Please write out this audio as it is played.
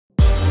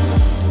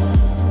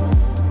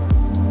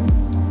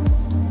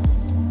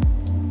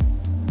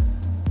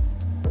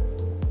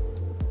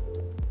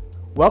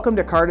Welcome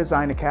to Car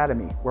Design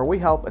Academy, where we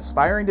help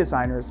aspiring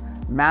designers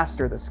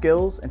master the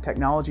skills and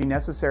technology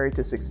necessary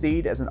to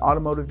succeed as an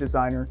automotive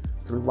designer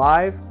through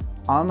live,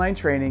 online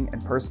training,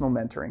 and personal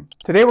mentoring.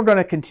 Today we're going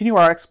to continue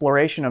our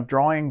exploration of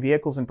drawing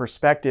vehicles in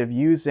perspective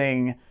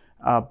using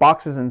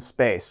boxes in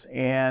space.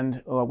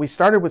 And we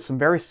started with some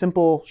very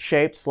simple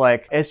shapes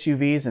like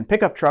SUVs and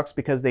pickup trucks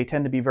because they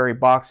tend to be very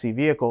boxy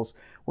vehicles.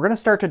 We're going to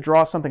start to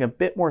draw something a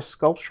bit more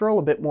sculptural,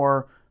 a bit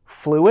more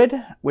fluid,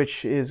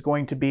 which is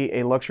going to be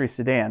a luxury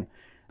sedan.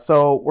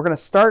 So we're going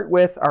to start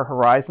with our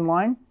horizon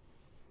line.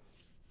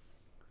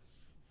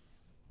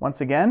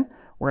 Once again,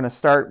 we're going to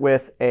start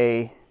with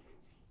a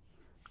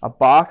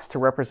box to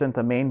represent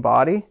the main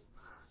body.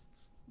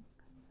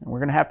 And we're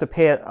going to have to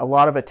pay a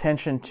lot of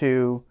attention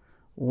to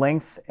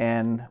length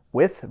and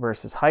width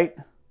versus height.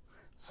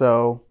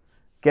 So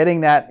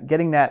getting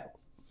that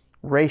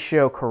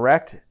ratio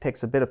correct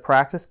takes a bit of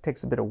practice,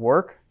 takes a bit of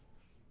work.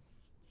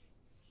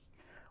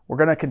 We're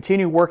going to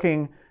continue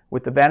working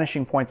with the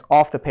vanishing points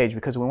off the page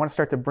because we want to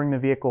start to bring the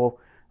vehicle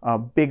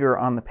bigger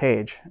on the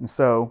page. And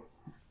so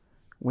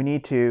we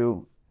need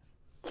to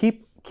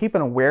keep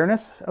an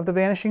awareness of the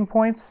vanishing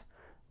points,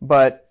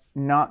 but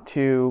not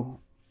to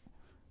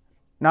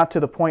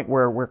the point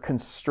where we're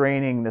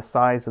constraining the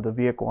size of the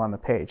vehicle on the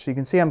page. So you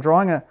can see I'm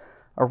drawing a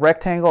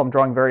rectangle. I'm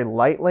drawing very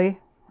lightly.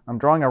 I'm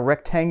drawing a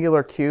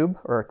rectangular cube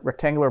or a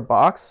rectangular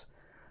box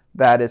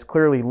that is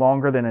clearly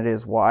longer than it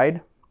is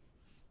wide.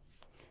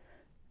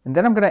 And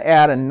then I'm going to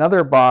add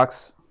another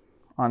box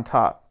on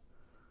top.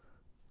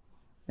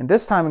 And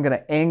this time I'm going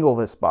to angle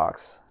this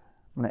box.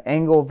 I'm going to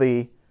angle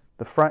the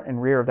front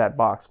and rear of that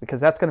box because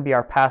that's going to be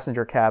our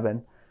passenger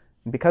cabin.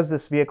 And because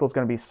this vehicle is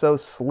going to be so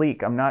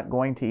sleek, I'm not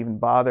going to even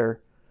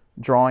bother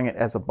drawing it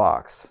as a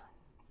box.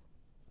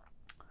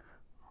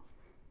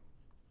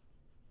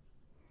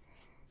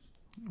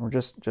 We're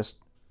just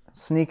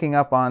sneaking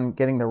up on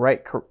getting the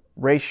right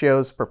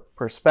ratios,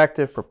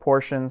 perspective,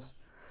 proportions.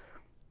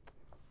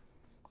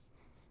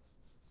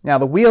 Now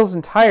the wheels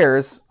and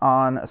tires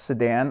on a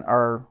sedan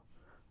are,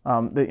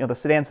 the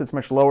sedan sits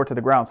much lower to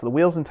the ground, so the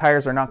wheels and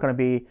tires are not going to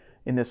be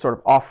in this sort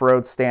of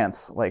off-road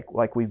stance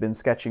like we've been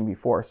sketching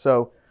before.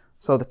 So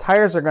the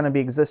tires are going to be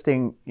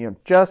existing,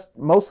 just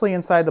mostly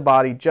inside the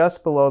body,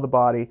 just below the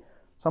body.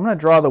 So I'm going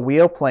to draw the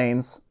wheel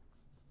planes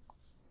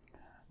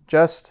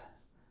just,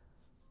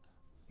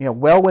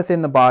 well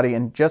within the body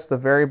and just the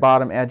very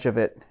bottom edge of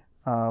it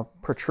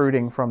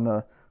protruding from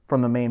the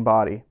main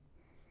body.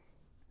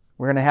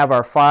 We're going to have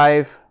our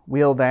 5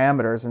 wheel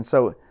diameters, and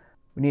so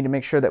we need to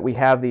make sure that we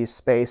have these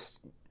spaced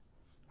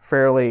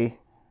fairly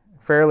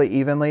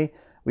evenly.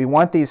 We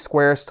want these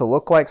squares to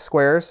look like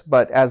squares,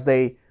 but as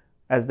they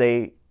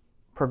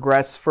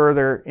progress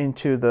further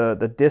into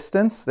the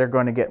distance, they're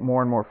going to get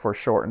more and more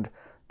foreshortened.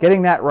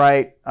 Getting that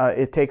right,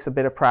 it takes a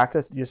bit of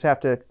practice. You just have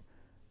to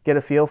get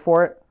a feel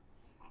for it.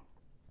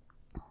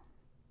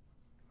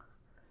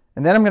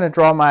 And then I'm going to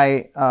draw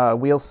my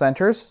wheel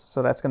centers.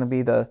 So that's going to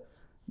be the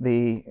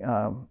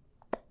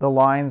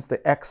lines,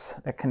 the X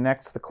that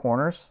connects the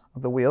corners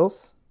of the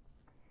wheels.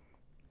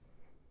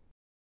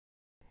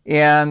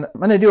 And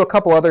I'm going to do a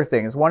couple other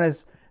things. One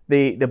is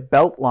the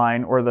belt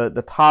line, or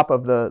the top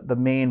of the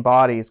main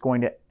body, is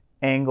going to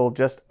angle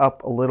just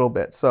up a little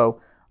bit.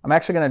 So I'm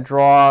actually going to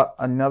draw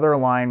another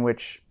line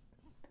which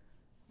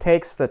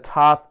takes the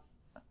top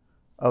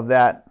of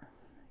that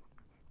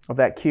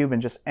cube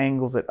and just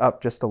angles it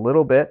up just a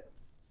little bit.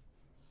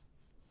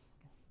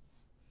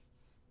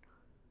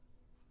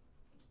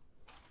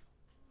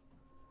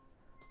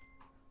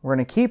 We're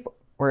going to keep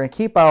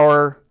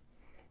our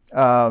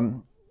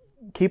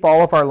keep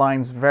all of our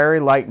lines very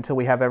light until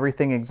we have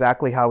everything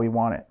exactly how we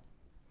want it.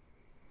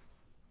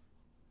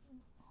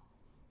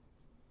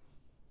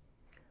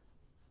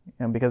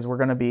 And because we're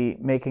going to be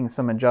making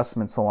some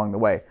adjustments along the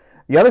way.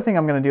 The other thing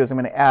I'm going to do is I'm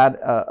going to add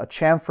a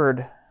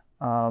chamfered,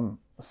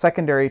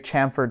 secondary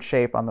chamfered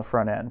shape on the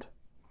front end.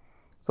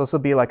 So this will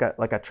be like a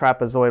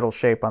trapezoidal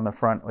shape on the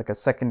front, like a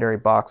secondary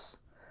box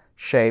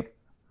shape.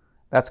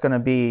 That's going to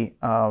be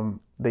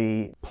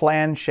the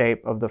plan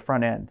shape of the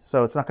front end.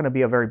 So it's not going to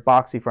be a very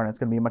boxy front end. It's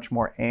going to be a much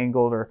more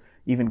angled or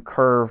even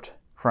curved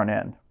front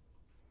end.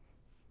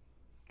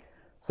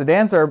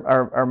 Sedans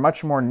are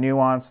much more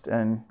nuanced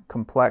and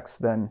complex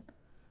than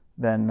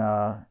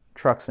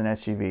trucks and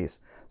SUVs.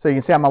 So you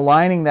can see I'm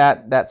aligning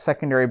that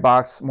secondary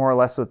box more or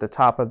less with the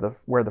top of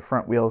where the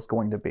front wheel is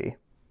going to be.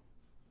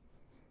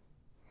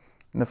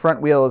 And the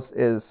front wheel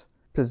is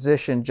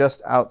positioned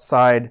just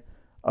outside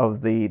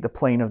of the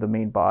plane of the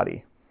main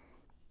body.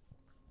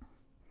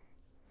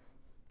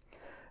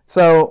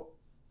 So,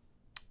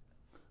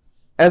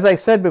 as I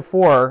said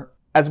before,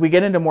 as we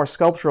get into more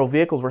sculptural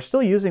vehicles, we're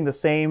still using the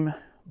same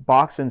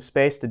box in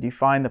space to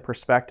define the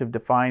perspective,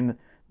 define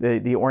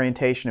the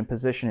orientation and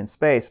position in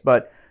space.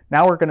 But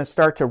now we're going to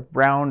start to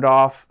round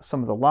off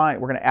some of the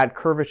line. We're going to add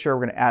curvature.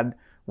 We're going to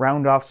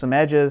round off some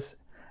edges.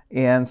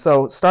 And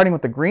so, starting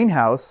with the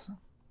greenhouse,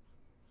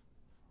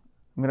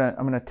 I'm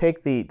going to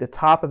take the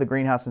top of the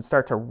greenhouse and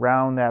start to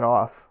round that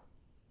off.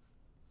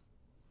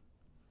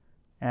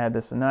 Add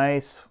this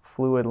nice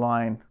fluid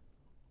line.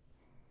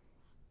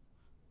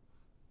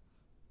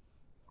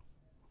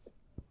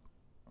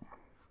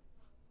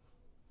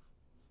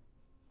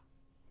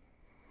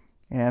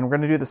 And we're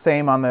going to do the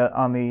same on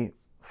the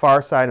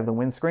far side of the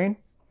windscreen.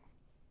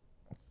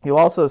 You'll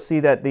also see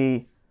that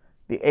the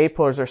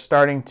A-pillars are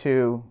starting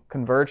to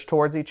converge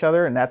towards each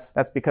other, and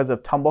that's because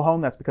of tumble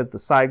home. That's because the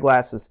side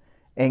glass is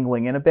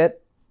angling in a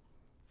bit.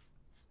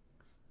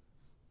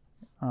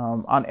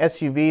 On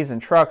SUVs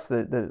and trucks,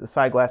 the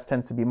side glass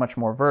tends to be much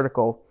more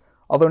vertical,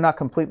 although not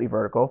completely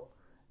vertical.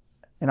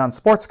 And on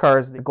sports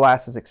cars, the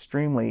glass is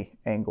extremely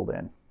angled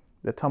in.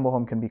 The tumble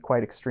home can be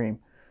quite extreme.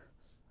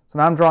 So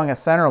now I'm drawing a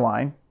center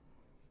line.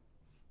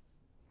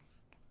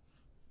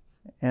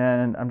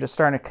 And I'm just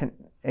starting to,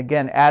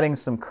 again, adding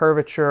some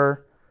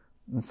curvature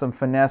and some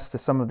finesse to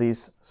some of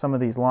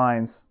these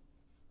lines.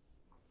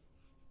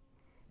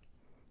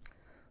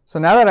 So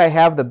now that I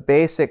have the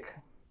basic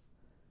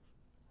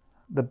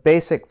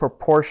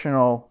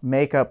proportional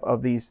makeup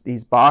of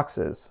these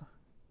boxes,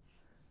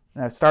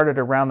 and I've started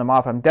to round them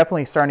off, I'm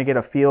definitely starting to get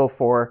a feel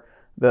for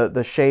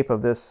the shape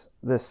of this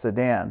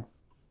sedan.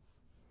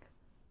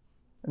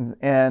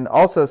 And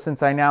also,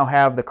 since I now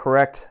have the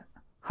correct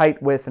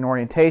height, width, and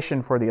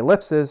orientation for the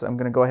ellipses, I'm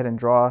going to go ahead and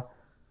draw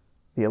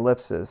the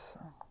ellipses.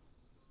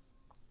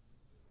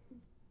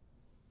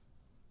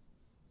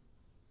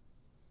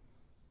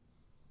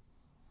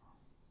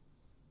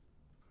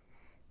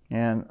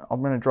 And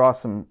I'm going to draw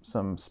some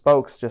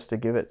spokes just to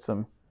give it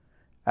some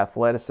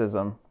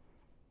athleticism.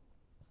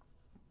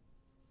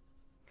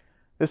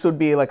 This would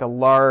be like a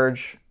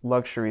large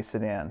luxury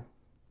sedan.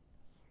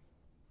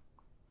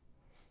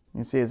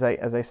 You see, as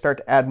I start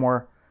to add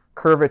more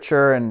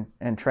curvature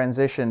and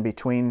transition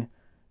between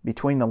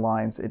the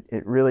lines,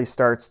 it really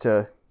starts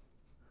to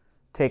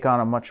take on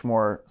a much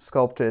more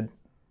sculpted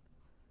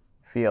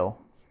feel.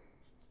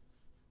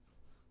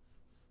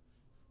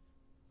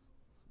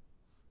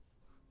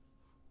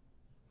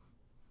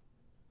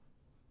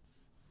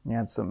 You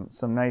add some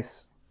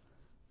nice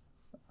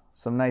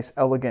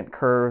elegant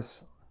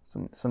curves,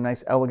 some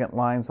nice elegant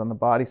lines on the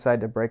body side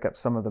to break up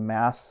some of the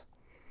mass.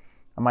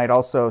 I might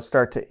also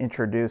start to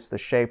introduce the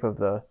shape of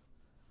the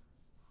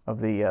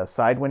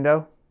side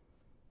window.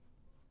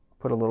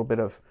 Put a little bit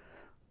of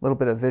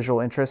visual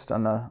interest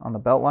on the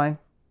belt line.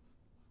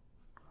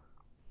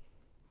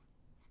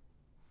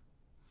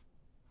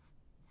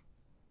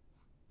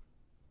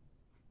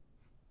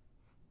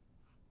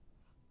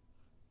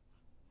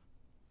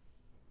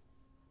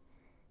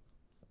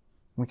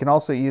 We can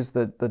also use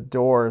the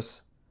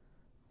doors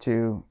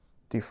to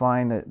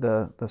define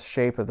the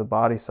shape of the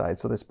body side.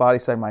 So this body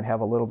side might have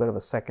a little bit of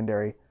a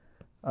secondary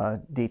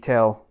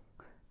detail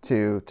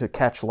to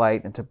catch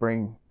light and to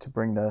bring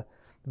the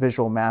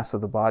visual mass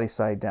of the body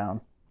side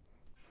down.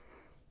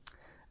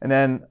 And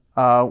then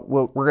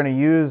we're going to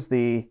use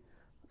the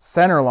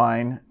center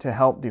line to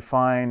help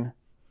define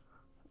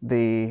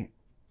the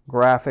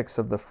graphics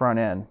of the front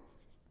end.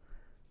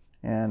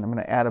 And I'm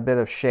going to add a bit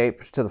of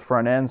shape to the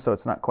front end so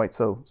it's not quite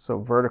so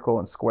vertical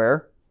and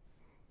square.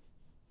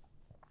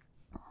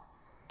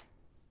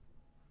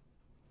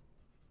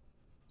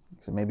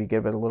 So maybe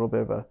give it a little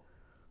bit of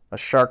a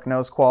shark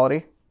nose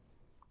quality.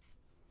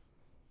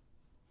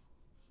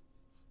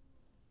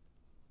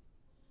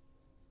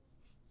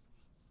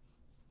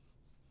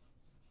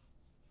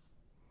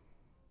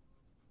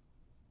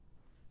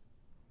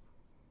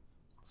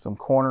 Some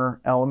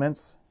corner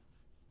elements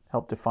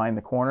help define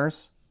the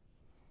corners.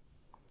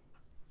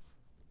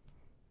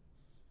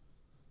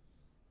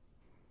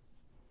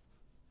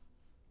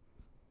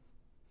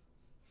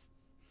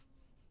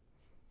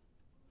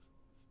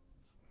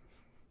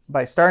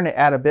 By starting to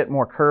add a bit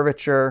more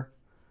curvature,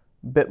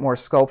 a bit more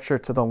sculpture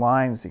to the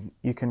lines,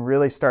 you can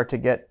really start to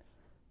get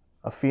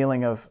a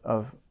feeling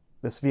of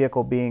this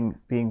vehicle being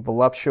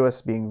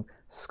voluptuous, being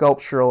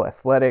sculptural,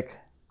 athletic.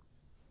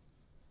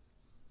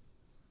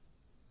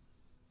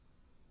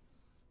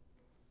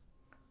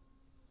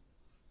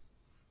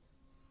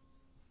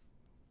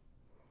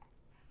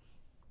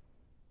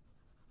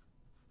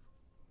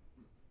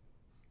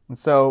 And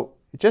so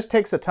it just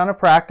takes a ton of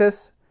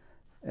practice,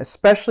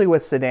 especially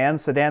with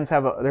sedans. Sedans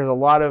have there's a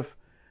lot of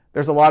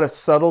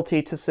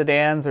subtlety to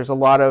sedans. There's a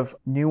lot of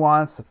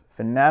nuance,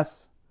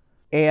 finesse,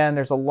 and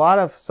there's a lot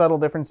of subtle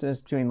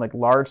differences between like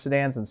large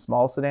sedans and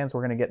small sedans.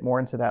 We're going to get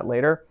more into that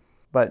later,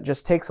 but it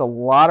just takes a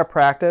lot of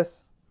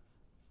practice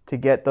to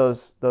get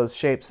those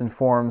shapes and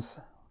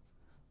forms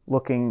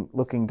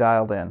looking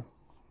dialed in.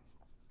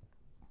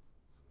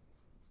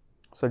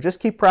 So just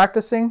keep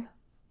practicing,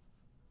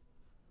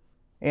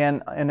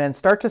 and then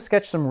start to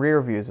sketch some rear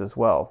views as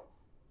well.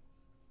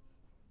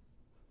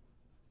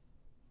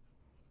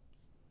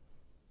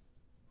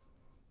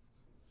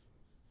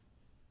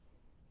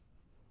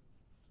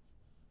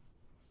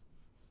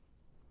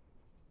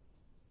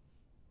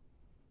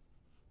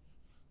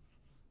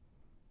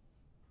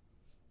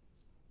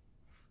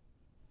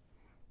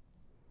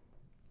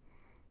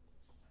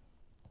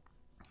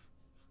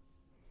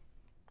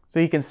 So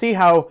you can see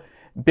how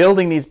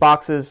building these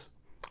boxes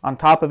on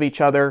top of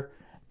each other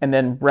and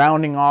then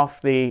rounding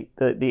off the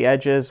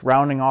edges,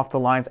 rounding off the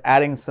lines,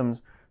 adding some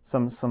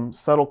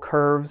subtle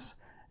curves,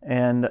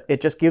 and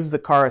it just gives the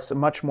car a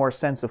much more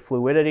sense of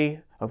fluidity,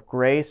 of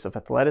grace, of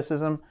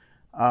athleticism.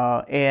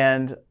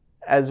 And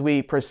as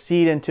we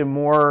proceed into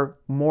more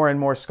and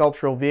more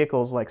sculptural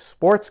vehicles like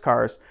sports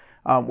cars,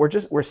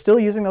 we're still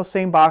using those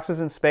same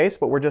boxes in space,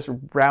 but we're just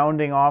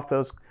rounding off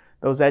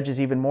those edges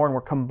even more, and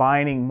we're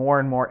combining more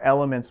and more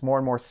elements, more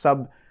and more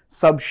sub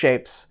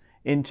shapes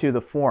into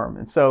the form.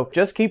 And so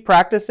just keep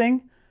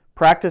practicing.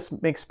 Practice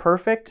makes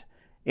perfect,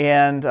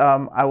 and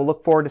I will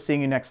look forward to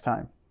seeing you next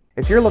time.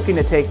 If you're looking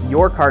to take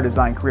your car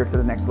design career to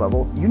the next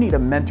level, you need a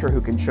mentor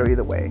who can show you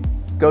the way.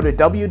 Go to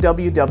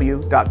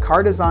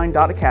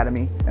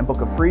www.CARDESIGN.ACADEMY and book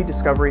a free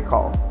discovery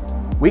call.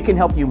 We can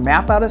help you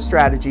map out a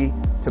strategy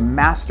to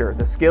master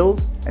the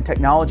skills and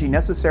technology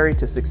necessary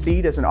to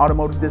succeed as an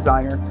automotive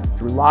designer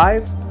through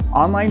live,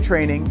 online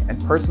training, and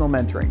personal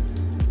mentoring.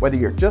 Whether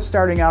you're just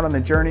starting out on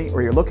the journey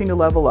or you're looking to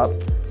level up,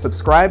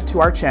 subscribe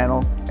to our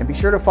channel and be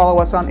sure to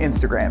follow us on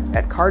Instagram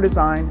at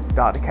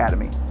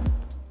CARDESIGN.ACADEMY.